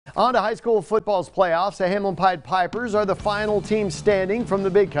On to high school football's playoffs. The Hamlin Pied Pipers are the final team standing from the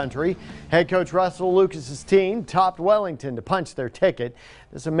Big Country. Head coach Russell Lucas's team topped Wellington to punch their ticket.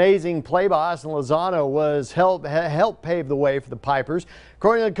 This amazing play by Austin Lozano was helped pave the way for the Pipers.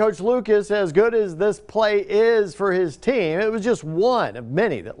 According to Coach Lucas, as good as this play is for his team, it was just one of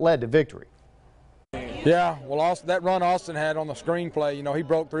many that led to victory. Yeah, well, that run Austin had on the screenplay, he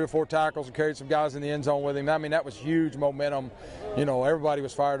broke 3 or 4 tackles and carried some guys in the end zone with him. I mean, that was huge momentum. Everybody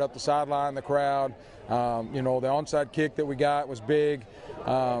was fired up, the sideline, the crowd. The onside kick that we got was big.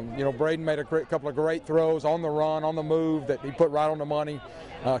 Braden made a couple of great throws on the run, on the move that he put right on the money.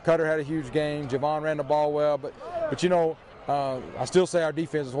 Cutter had a huge game. Javon ran the ball well, but I still say our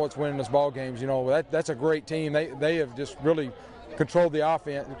defense is what's winning this ball games. That's a great team. They have just really controlled the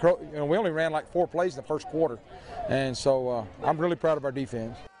offense. We only ran like 4 plays in the first quarter, and so I'm really proud of our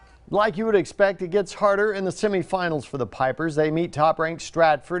defense. Like you would expect, it gets harder in the semifinals for the Pipers. They meet top-ranked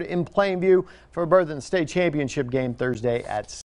Stratford in Plainview for a berth in the state championship game Thursday at